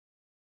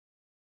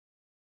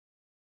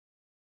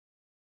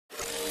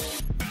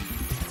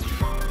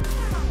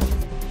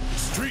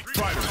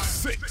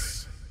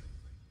SF6.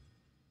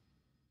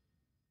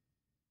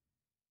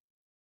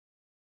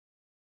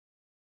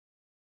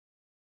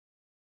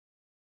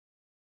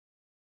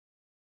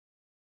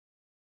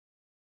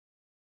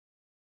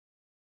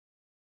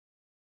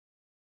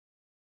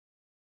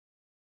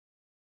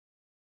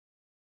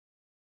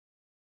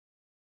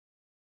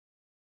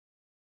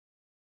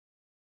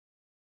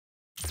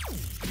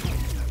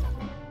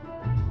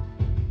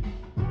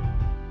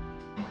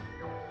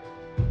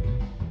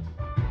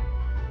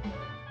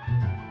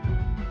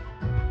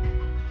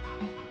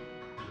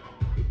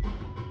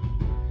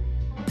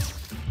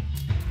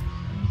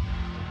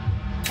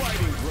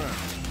 Fighting ground.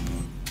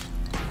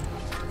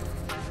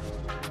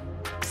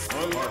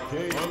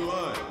 Arcade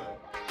online.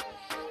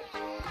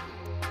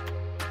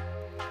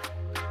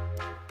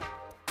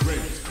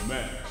 Ranked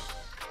match.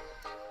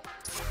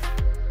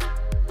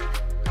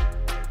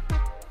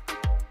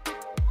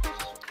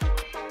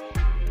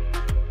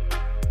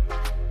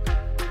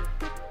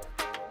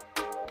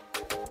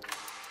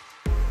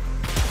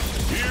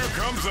 Here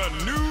comes a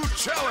new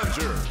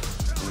challenger.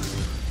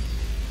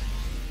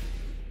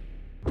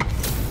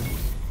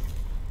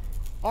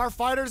 Our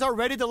fighters are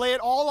ready to lay it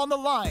all on the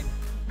line.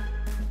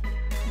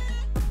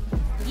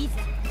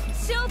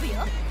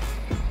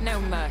 No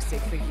mercy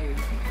for you.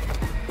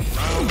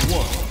 Round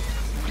one.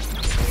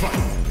 Fight.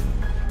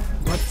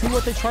 Let's see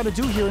what they try to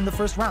do here in the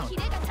first round.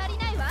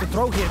 The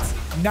throw hits.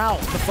 Now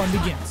the fun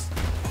begins.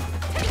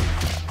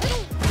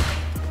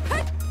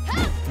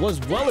 Was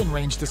well in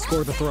range to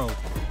score the throw.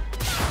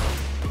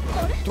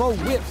 Throw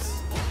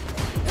whips.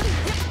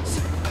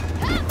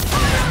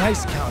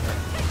 Nice counter.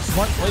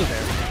 Smart play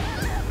there.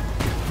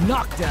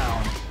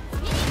 Knockdown.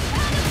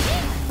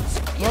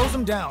 Throws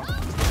him down.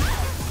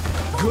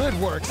 Good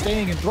work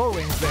staying in throw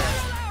range there.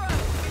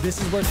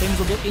 This is where things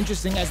will get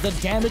interesting as the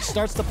damage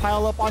starts to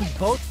pile up on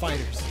both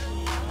fighters.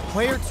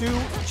 Player 2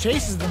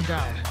 chases them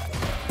down.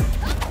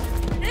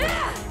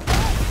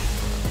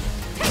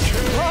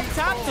 Up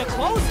top to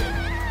close it.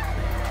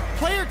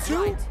 Player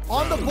 2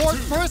 on the board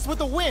first with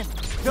the win.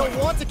 They'll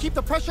want to keep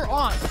the pressure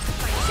on.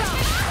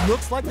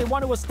 Looks like they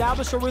want to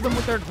establish a rhythm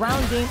with their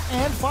ground game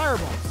and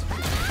fireballs.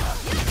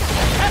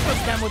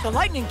 Peppers them with the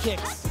lightning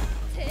kicks.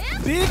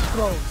 Big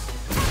throws.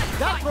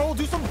 That throw will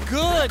do some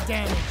good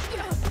damage.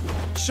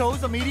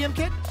 Shows a medium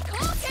kick.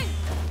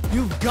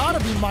 You've got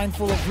to be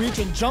mindful of reach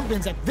and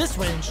jump-ins at this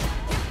range.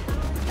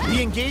 The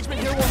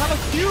engagement here will have a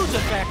huge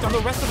effect on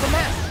the rest of the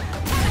match.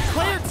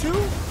 Player 2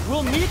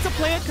 will need to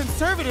play it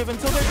conservative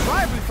until their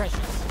drive refreshes.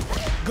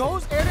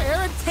 Goes air to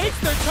air and takes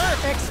their turn,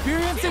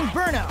 experiencing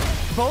burnout.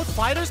 Both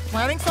fighters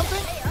planning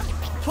something?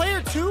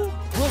 Player 2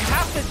 will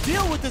have to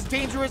deal with this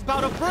dangerous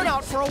bout of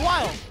burnout for a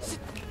while.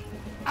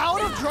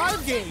 Out of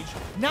drive gauge.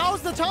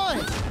 Now's the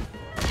time.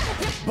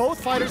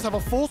 Both fighters have a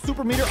full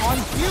super meter on.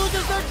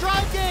 Uses their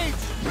drive gauge.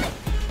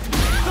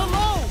 The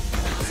low.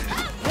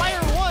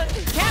 Player 1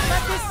 can't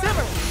let this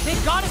simmer. They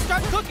gotta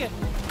start cooking.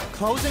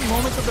 Closing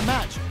moments of the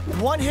match.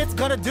 One hit's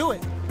gonna do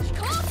it.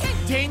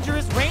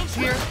 Dangerous range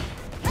here.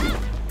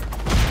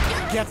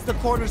 Gets the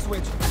corner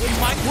switch.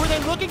 Were they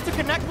looking to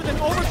connect with an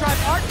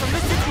overdrive arc from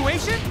this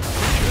situation?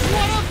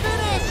 What a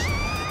finish!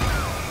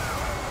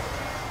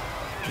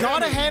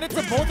 Gotta hand it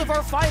to both of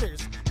our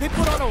fighters. They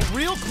put on a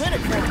real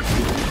clinic for us.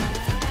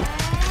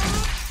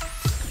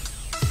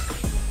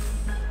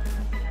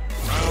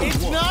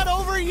 It's not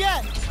over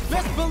yet.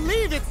 Best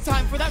believe it's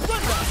time for that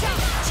run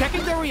rush.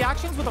 Checking their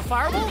reactions with a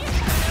fireball.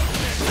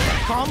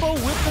 Combo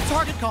with the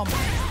target combo.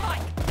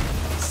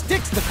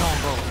 Sticks the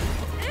combo.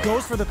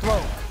 Goes for the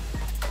throw.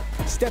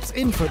 Steps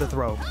in for the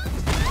throw.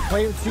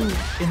 Player 2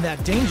 in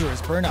that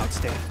dangerous burnout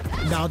state.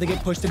 Now they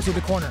get pushed into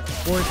the corner,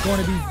 or it's going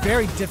to be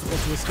very difficult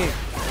to escape.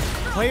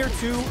 Player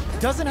 2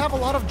 doesn't have a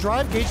lot of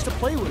drive gauge to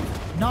play with.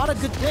 Not a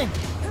good thing.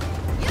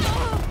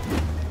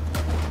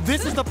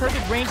 This is the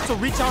perfect range to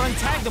reach out and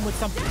tag them with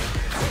something.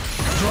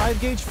 Drive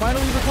gauge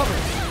finally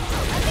recovers.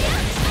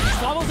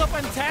 Follows up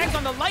and tags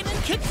on the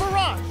lightning kick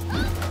barrage.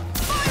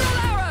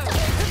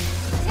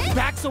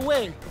 Backs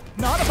away.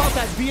 Not about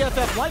that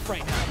BFF life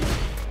right now.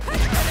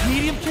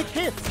 Medium kick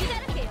hits.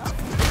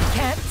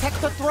 Can't tech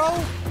the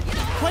throw.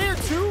 Player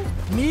 2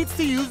 needs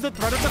to use the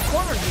threat of the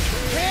corner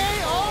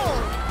here.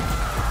 KO!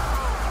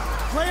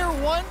 Player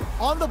 1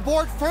 on the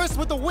board first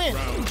with the win.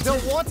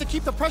 They'll want to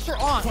keep the pressure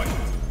on.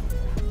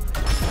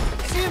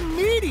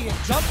 Immediate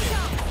jump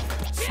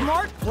in.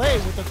 Smart play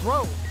with the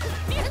throw.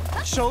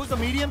 Shows the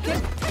medium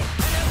kick.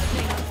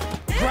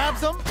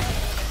 Grabs him.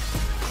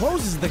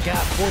 Closes the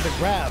gap for the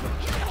grab.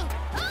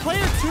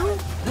 Player 2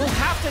 will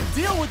have to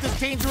deal with this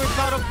dangerous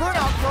bout of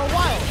burnout for a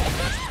while.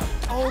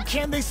 Oh,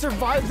 can they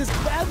survive this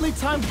badly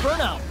timed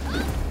burnout?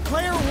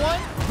 Player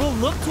 1 will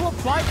look to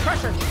apply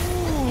pressure.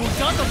 Ooh,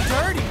 does them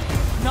dirty.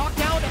 Knock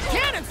down a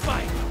cannon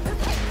fight.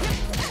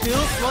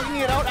 Still slugging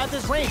it out at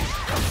this range.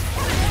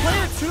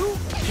 Player 2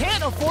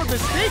 can't afford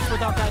mistakes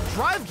without that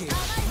drive gauge.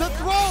 The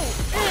throw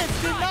is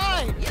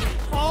denied.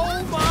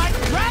 Oh my,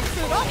 wraps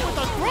it up with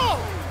a throw.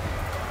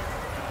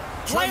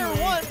 Player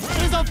 1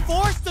 is a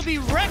force to be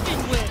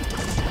reckoned with.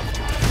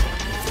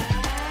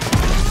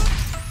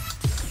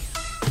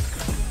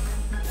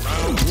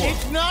 It's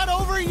not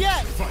over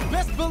yet.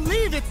 Best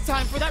believe it's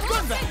time for that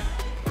run back.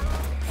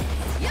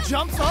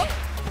 Jumps up.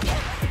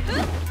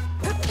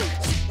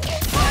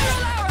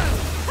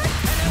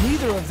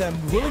 Neither of them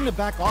willing to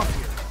back off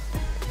here.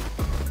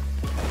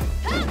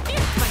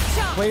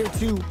 Player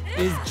 2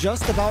 is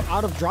just about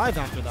out of drive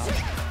after that.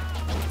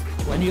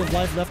 Plenty of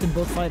life left in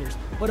both fighters,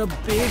 but a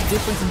big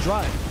difference in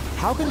drive.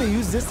 How can they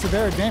use this to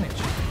their advantage?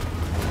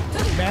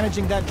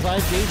 Managing that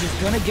drive gauge is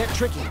gonna get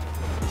tricky.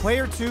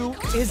 Player 2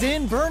 is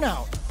in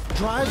burnout.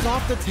 Drives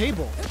off the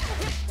table.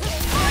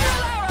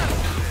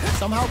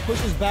 Somehow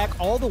pushes back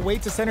all the way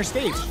to center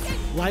stage.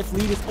 Life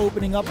lead is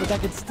opening up, but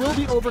that could still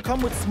be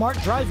overcome with smart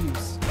drive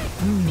use.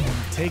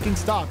 Taking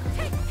stock.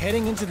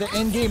 Heading into the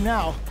end game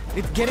now.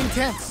 It's getting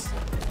tense.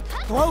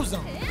 Throws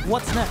him.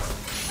 What's next?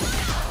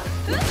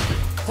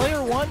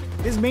 Player 1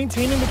 is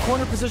maintaining the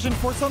corner position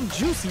for some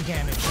juicy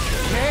damage.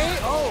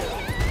 KO.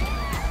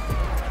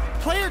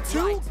 Player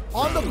 2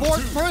 on the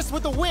board first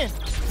with the win.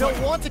 They'll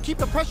want to keep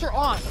the pressure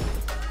on.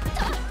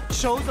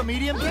 Shows a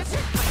medium kick.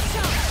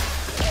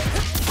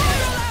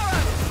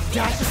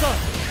 Dashes up.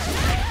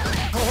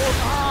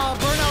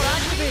 Burnout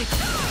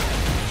activates.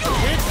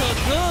 It's a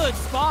good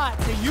spot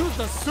to use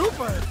the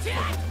super.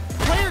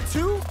 Player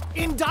 2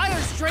 in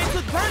dire straits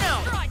with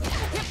burnout.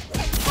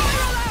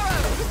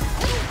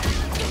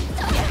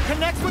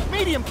 Connects with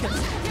medium kick.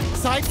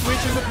 Side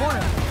switch in the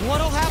corner.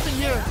 What'll happen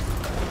here?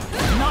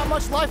 Not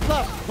much life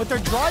left, but their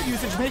drive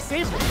usage may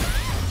save them.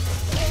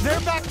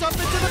 They're backed up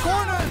into the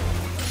corner.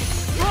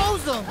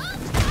 Throws them.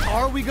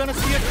 Are we gonna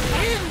see it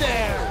in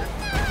there?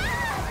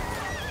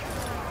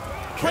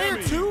 Player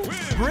 2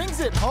 brings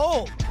it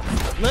home.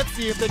 Let's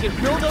see if they can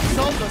build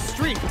themselves a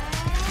streak.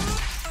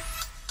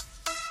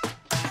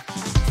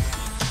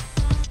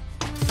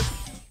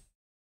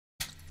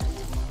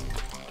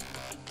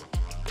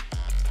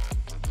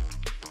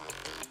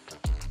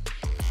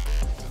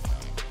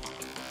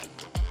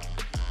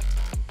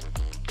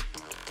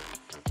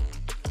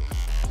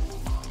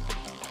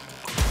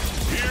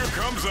 Here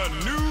comes a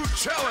new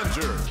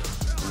challenger.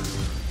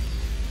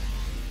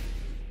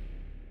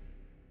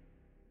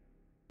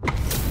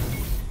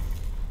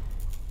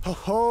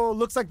 Oh,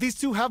 looks like these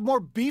two have more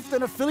beef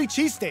than a Philly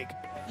cheesesteak.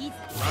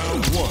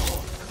 Round 1.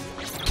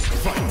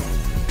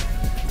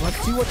 Fight. Let's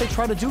see what they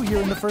try to do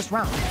here in the first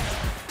round.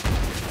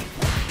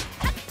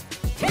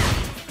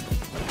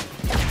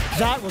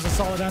 That was a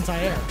solid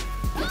anti-air.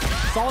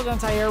 Solid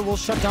anti-air will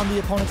shut down the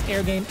opponent's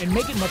air game and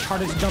make it much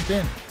harder to jump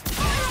in.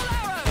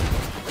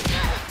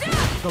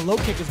 The low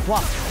kick is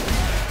blocked.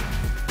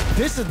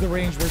 This is the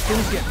range where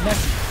things get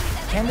messy.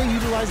 Can they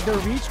utilize their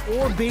reach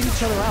or bait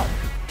each other out?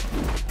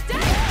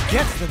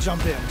 Gets the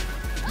jump in.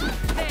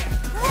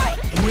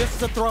 Whiffs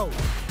the throw.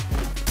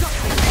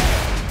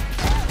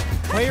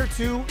 Player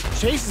 2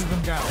 chases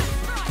them down.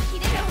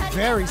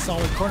 Very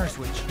solid corner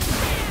switch.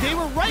 They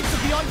were right to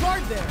be on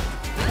guard there.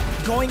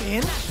 Going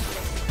in.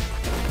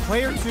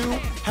 Player 2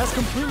 has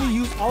completely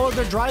used all of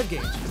their drive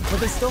gauge, but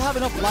they still have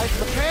enough life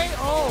to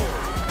KO.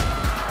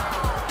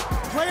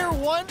 Player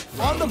 1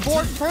 on the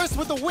board first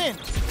with the win.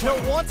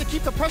 They'll want to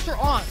keep the pressure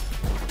on.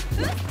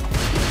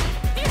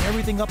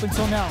 Everything up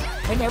until now,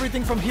 and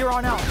everything from here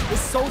on out, is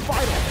so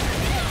vital.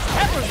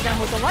 Peppers them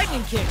with the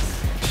lightning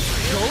kicks.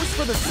 Goes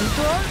for the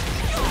super art.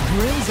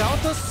 Brings out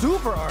the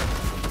super art.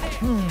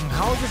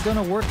 How is this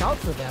gonna work out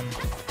for them?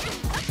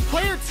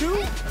 Player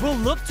 2 will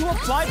look to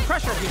apply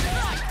pressure here.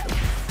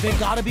 They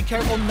gotta be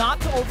careful not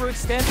to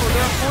overextend or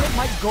their opponent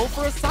might go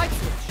for a side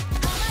switch.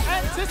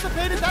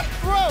 Anticipated that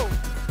throw.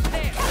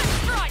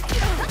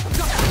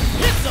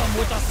 Hits them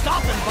with a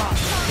stopping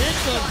box.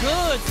 It's a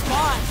good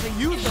spot to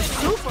use the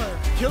super.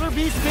 Killer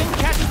Bee's spin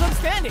catches them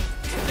standing.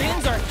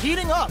 Things are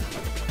heating up.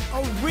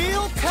 A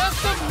real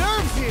test of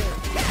nerves here.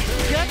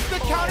 Gets the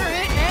counter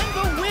hit and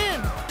the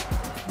win.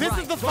 This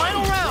is the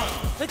final round.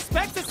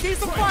 Expect to see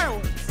some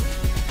fireworks.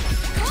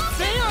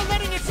 They are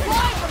letting it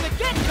fly from the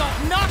get-go.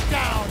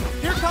 Knockdown.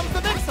 Here comes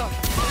the mix-up.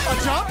 A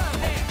jump.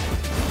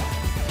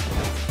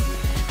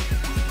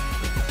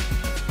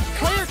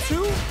 Player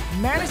 2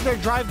 managed their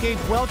drive gauge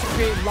well to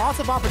create lots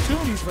of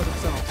opportunities for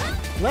themselves.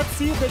 Let's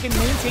see if they can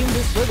maintain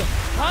this rhythm.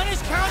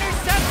 Punish counter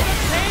sets the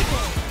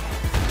table.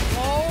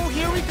 Oh,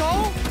 here we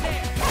go.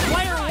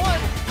 Player 1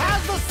 has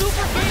the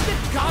super phase.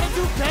 It's gotta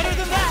do better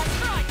than that.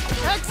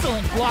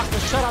 Excellent block to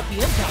shut out the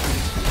impact.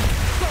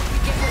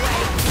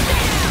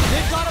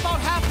 They've got about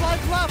half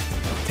life left.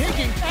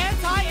 Taking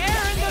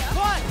anti-air in the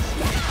clutch.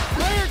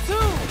 Player 2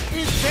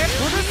 is there.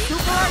 Will this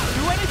super art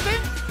do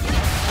anything?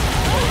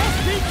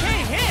 SBK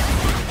hit!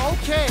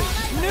 Okay,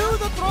 knew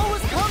the throw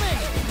was coming!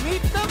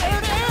 Meets them air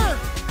to air!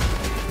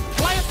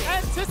 Plant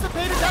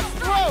anticipated that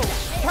throw!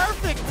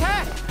 Perfect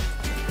tech!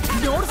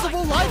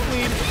 Noticeable life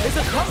lead is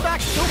a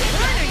comeback, still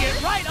turning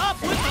it right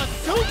up with a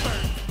super!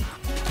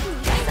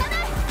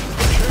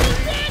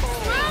 Big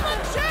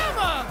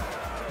Slamma-Jamma!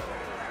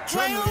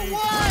 Player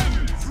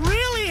 1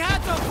 really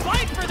had to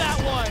fight for that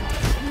one!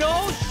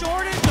 No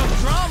shortage of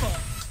drama!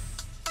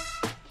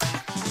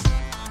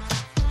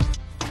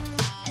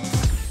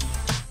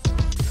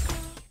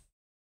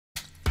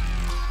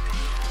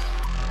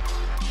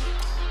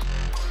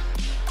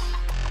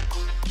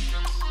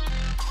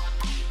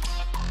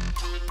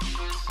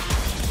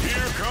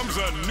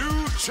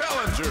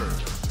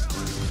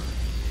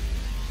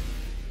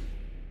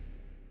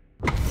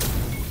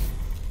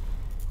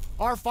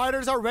 Our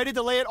fighters are ready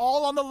to lay it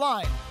all on the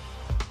line.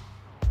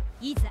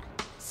 いざ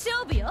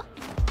勝負よ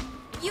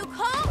You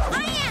call,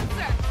 I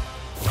answer!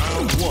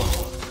 Round one.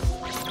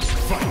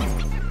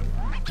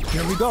 Fight.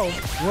 Here we go.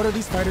 What are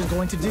these fighters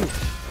going to do?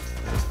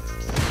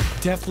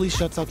 Deftly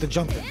shuts out the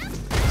jumping.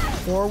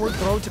 Forward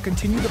throw to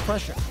continue the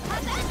pressure.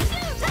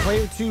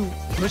 Player 2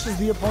 pushes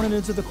the opponent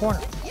into the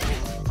corner.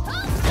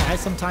 Buys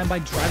some time by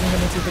driving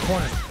them into the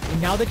corner.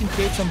 And now they can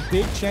create some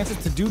big chances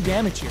to do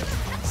damage here.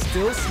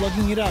 Still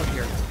slugging it out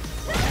here.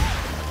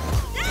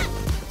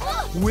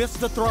 Whiffs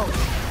the throw.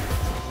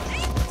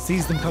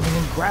 Sees them coming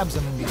and grabs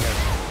them in the air.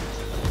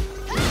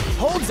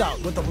 Holds out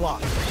with the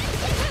block.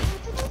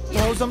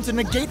 Throws them to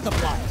negate the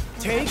block.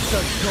 Takes the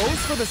goes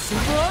for the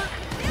super art.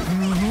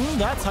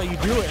 That's how you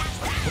do it.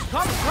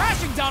 Comes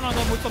crashing down on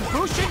them with some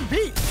Bushin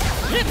beat.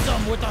 Hits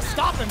them with a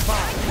stop and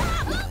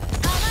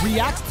pop.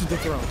 Reacts to the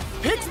throw.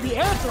 Hits the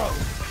air throw.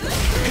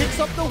 Picks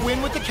up the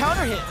win with the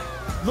counter hit.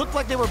 Looked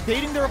like they were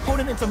baiting their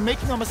opponent into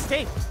making a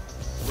mistake.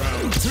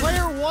 Round two.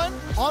 Player 1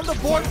 on the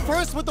board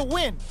first with the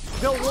win.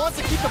 They'll want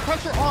to keep the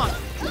pressure on.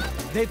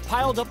 They've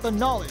piled up the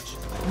knowledge.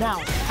 Now,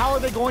 how are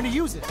they going to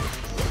use it?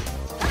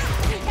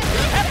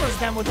 Peppers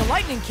them with the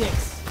lightning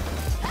kicks.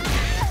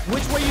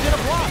 Which way you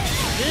gonna block?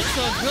 It's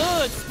a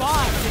good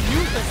spot to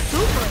use the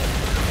super.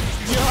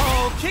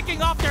 Yo,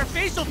 kicking off their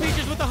facial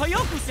features with the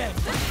Hyoku-sen.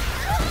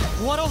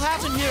 What'll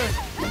happen here?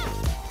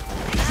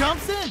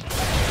 Jumps in.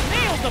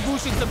 Nails the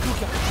Bushin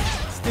Sambuka.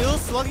 Still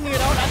slugging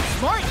it out and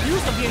smart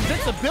use of the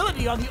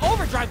invincibility on the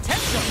overdrive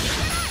tension.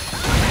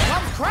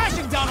 Comes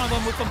crashing down on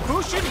them with some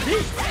Bushin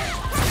beats.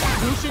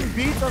 Bushin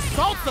beats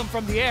assaults them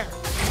from the air.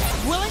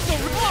 Willing to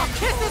block,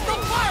 kisses the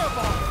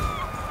fireball.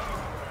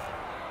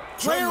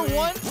 Player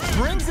 1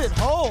 brings it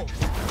home.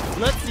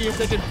 Let's see if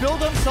they can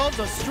build themselves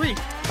a streak.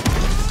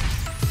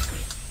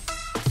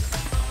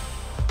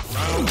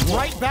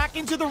 Right back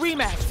into the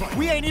rematch.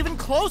 We ain't even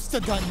close to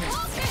done yet.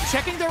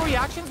 Checking their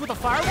reactions with a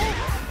fireball?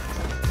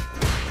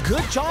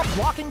 Good job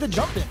blocking the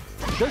jump in.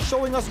 They're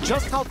showing us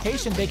just how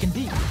patient they can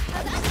be.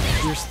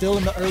 We're still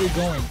in the early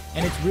going,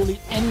 and it's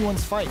really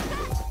anyone's fight.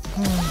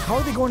 How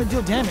are they going to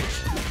deal damage?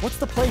 What's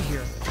the play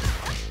here?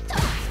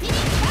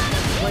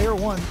 Player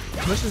 1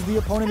 pushes the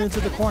opponent into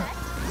the corner.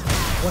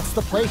 What's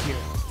the play here?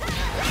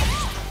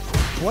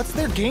 What's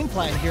their game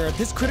plan here at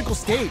this critical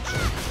stage?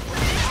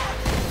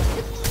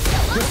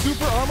 The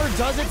super armor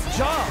does its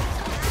job.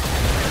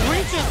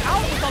 Reaches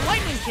out with a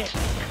lightning kick.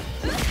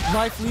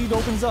 Life lead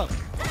opens up.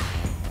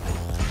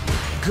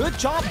 Good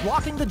job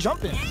blocking the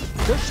jump in.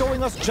 They're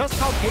showing us just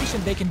how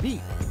patient they can be.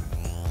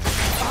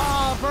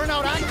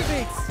 Burnout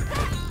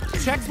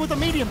activates. Checks with a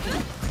medium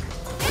kick.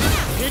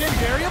 Hidden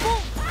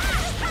variable?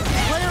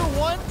 Player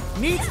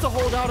 1 needs to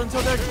hold out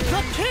until the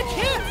kick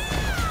hits.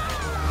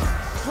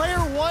 Player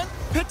 1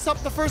 picks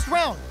up the first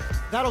round.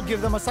 That'll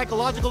give them a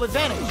psychological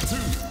advantage.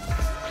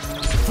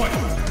 Fight.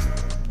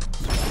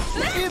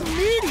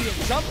 Immediate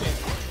jump in.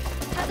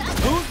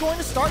 Who's going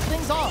to start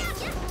things off?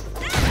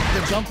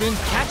 The jump in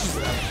catches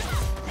them.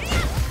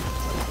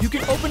 You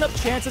can open up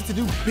chances to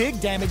do big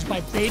damage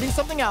by baiting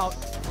something out,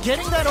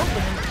 getting that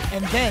opening,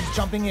 and then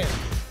jumping in.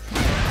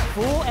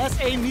 Full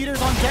SA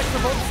meters on deck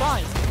for both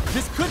sides.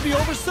 This could be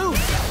over soon.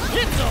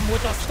 Hits them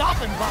with a stop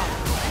and block.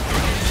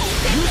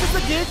 Uses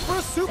the gauge for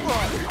a super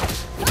arm.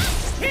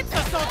 Hits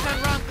the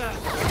Sultan Ranka.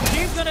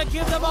 He's gonna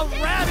give them a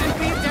rabid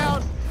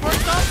beatdown for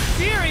some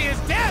serious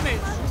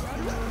damage.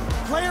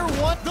 Player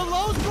 1, the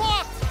low's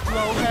blocked.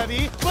 Low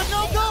heavy, but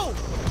no go.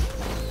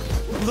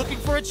 Looking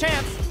for a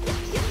chance.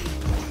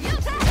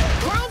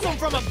 Grounds him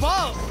from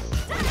above.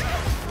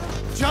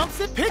 Jumps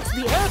and picks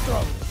the air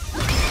throw.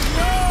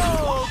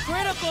 No!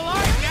 Critical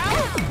art now!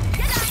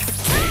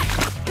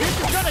 This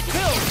is gonna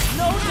kill,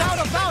 no doubt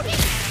about it!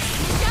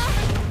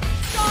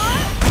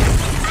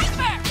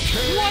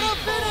 What a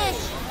finish!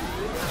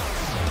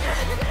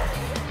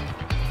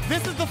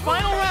 This is the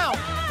final round.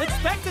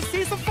 Expect to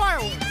see some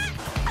fireworks.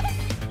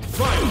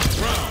 Final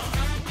round.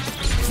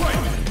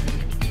 Fight.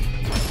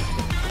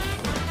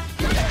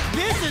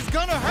 This is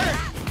gonna hurt.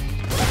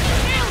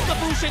 Nails the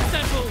Bushin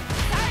Senpu.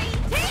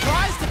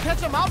 Tries to catch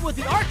him out with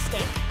the arc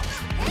stake.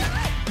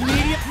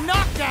 Immediate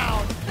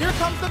knockdown. Here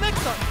comes the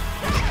mix-up.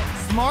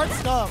 Smart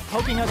stuff,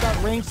 poking at that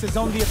range to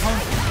zone the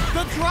opponent.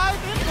 The drive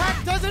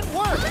impact doesn't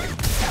work.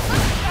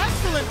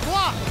 Excellent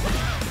block.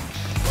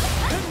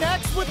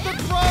 Connects with the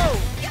throw.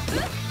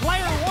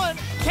 Player 1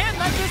 can't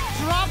let this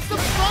drop them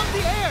from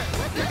the air.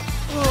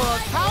 Ugh,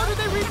 how did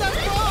they read that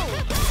throw?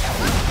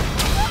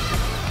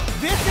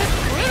 This is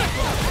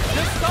critical.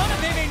 The stun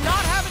and they may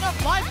not have enough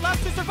life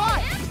left to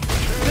survive.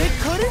 They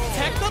couldn't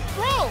tech the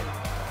throw.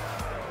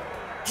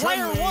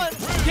 Player 1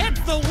 gets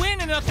the win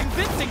in a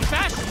convincing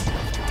fashion.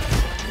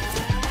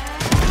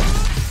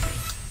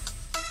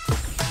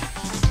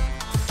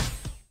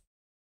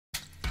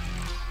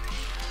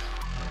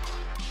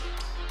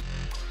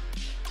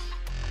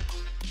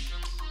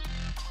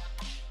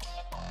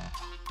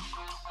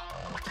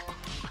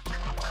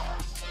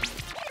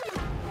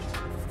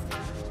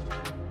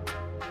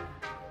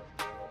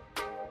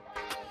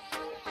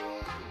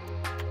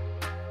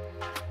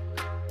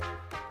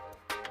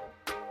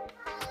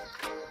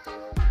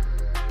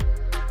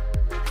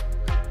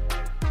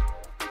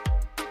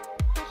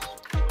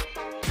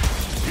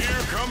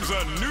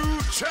 is a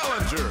new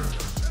challenger.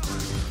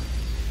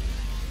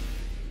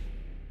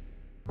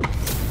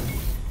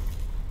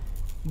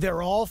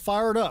 They're all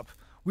fired up.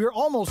 We're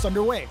almost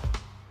underway.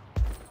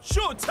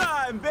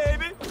 Showtime,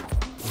 baby!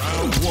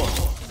 Round 1.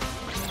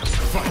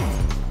 Fight.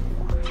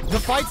 The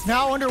fight's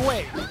now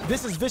underway.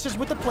 This is Vicious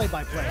with the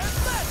play-by-play.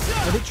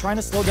 Are they trying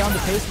to slow down the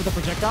pace with a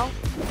projectile?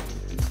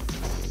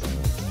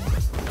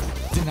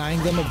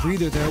 Denying them a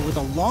breather there with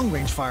a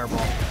long-range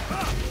fireball.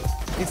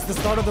 It's the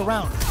start of the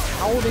round.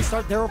 How will they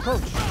start their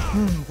approach?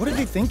 What are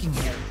they thinking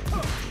here?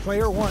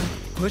 Player 1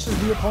 pushes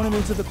the opponent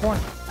into the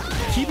corner.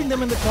 Keeping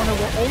them in the corner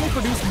will only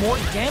produce more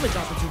damage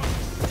opportunities.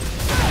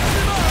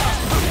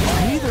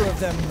 Neither of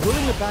them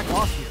willing to back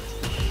off here.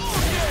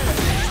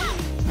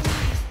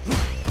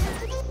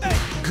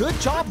 Good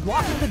job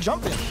blocking the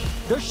jump in.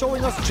 They're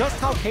showing us just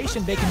how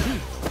patient they can be.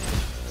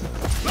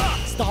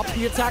 Stops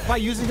the attack by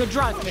using a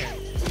drive kick.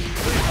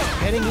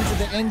 Heading into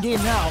the end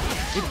game now,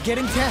 it's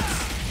getting tense.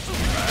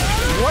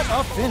 What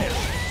a finish.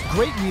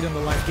 Great read on the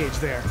life gauge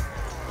there.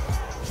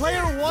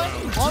 Player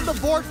 1 on the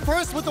board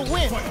first with the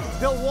win.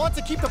 They'll want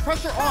to keep the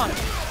pressure on.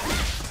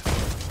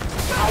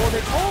 How will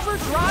they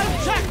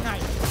overdrive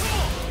jackknife?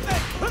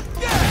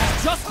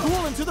 Just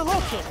cool into the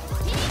low kick.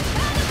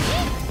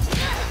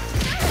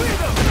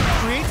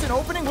 Creates an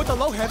opening with the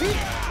low heavy.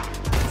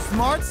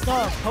 Smart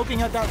stuff,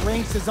 poking at that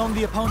range to zone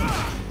the opponent.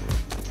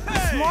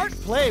 Smart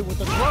play with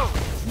the throw.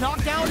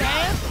 Knockdown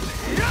and...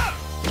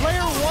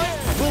 Player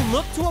 1 will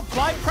look to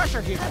apply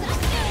pressure here.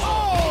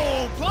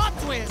 Oh, plot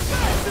twist!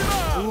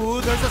 Ooh,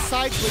 there's a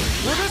side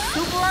switch. Will this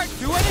super art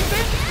do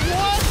anything?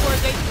 What were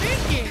they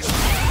thinking?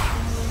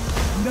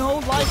 No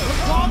life was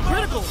long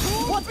critical.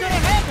 What's gonna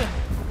happen?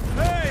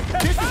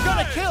 This is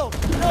gonna kill.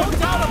 No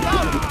doubt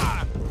about it.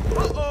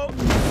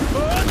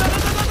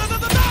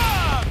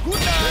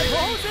 Good night.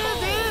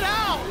 Closes it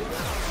out.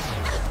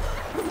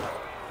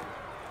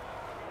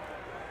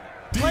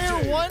 Player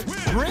 1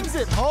 brings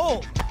it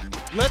home.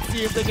 Let's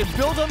see if they can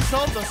build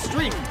themselves a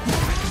streak.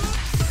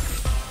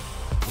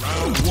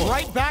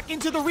 Right back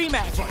into the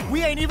rematch.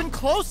 We ain't even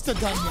close to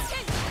done yet.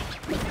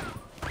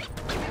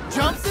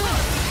 Jumps in.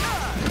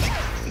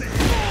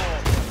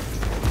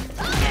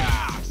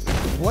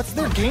 What's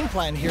their game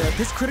plan here at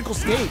this critical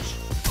stage?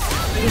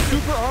 The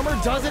super armor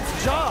does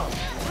its job.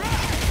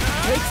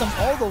 Takes them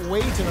all the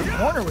way to the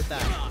corner with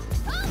that.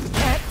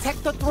 Can't tech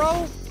the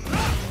throw.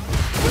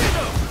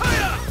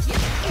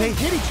 They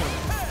hit each other.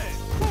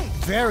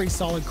 Very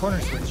solid corner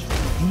switch.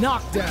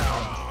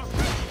 Knockdown.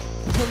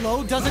 The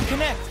low doesn't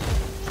connect.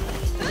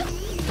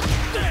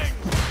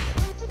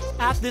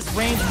 At this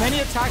range, many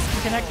attacks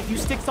can connect if you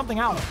stick something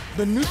out.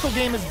 The neutral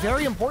game is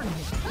very important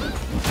here.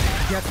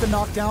 Gets the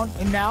knockdown,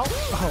 and now,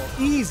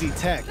 easy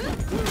tech.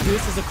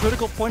 This is a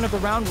critical point of the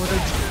round where they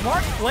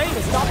smart play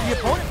to stop the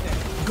opponent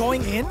there.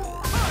 Going in?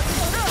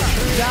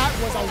 That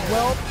was a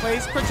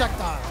well-placed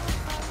projectile.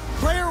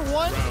 Player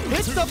 1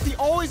 hits up the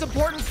always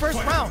important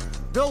first round.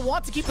 They'll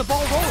want to keep the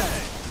ball rolling.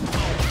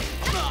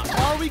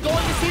 Are we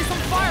going to see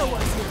some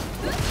fireworks here?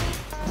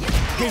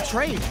 They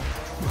trade.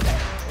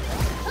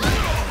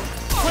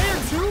 Player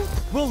 2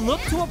 will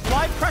look to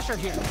apply pressure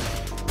here.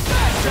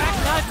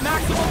 Jackknife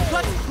maximum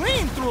cuts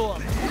clean through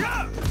them.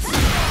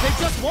 They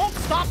just won't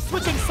stop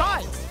switching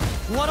sides.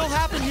 What'll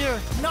happen here?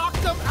 Knock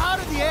them out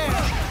of the air.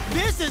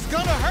 This is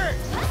gonna hurt.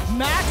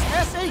 Max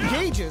SA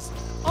gauges.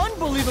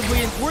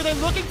 Unbelievably, were they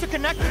looking to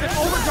connect with an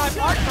overdrive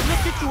arc from this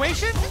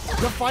situation?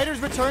 The fighters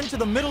return to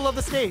the middle of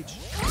the stage.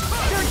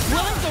 They're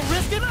willing to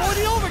risk it for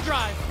the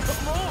overdrive.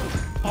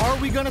 Are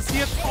we gonna see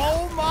it?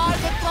 Oh my,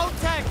 the throw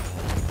tech.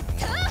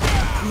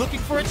 Looking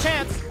for a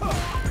chance.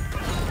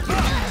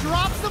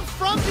 Drops them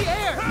from the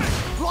air.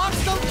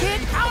 Blocks the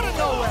kick out of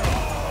nowhere.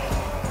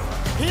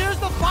 Here's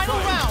the final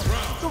round.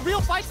 The real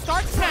fight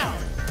starts now.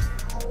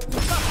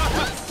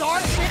 It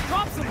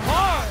drops him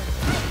hard.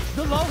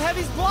 The low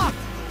heavy's blocked.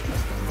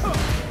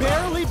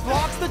 Barely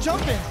blocks the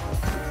jump in.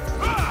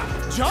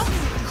 Jumps,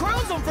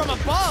 crowns them from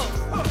above.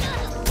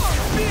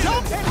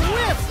 Jumps and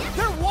whips.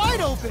 They're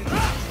wide open.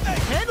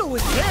 Handle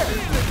with care.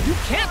 You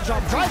can't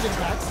drop drive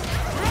impacts.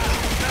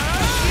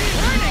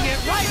 Turning it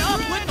right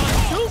up with the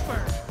super.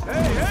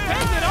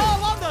 Spends it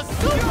all on the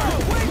super.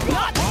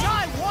 Not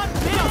shy one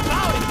bit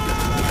about it.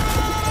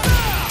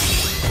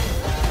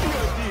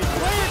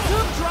 Player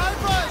 2 drive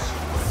rush.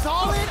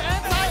 Solid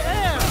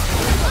anti-air.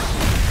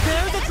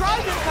 There's a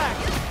drive impact.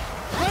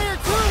 Player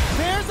 2,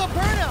 there's a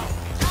burnout.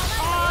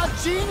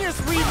 Genius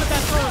read with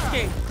that throw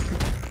escape.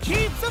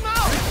 Keeps him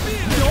out.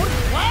 Don't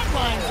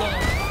flatline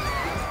zone.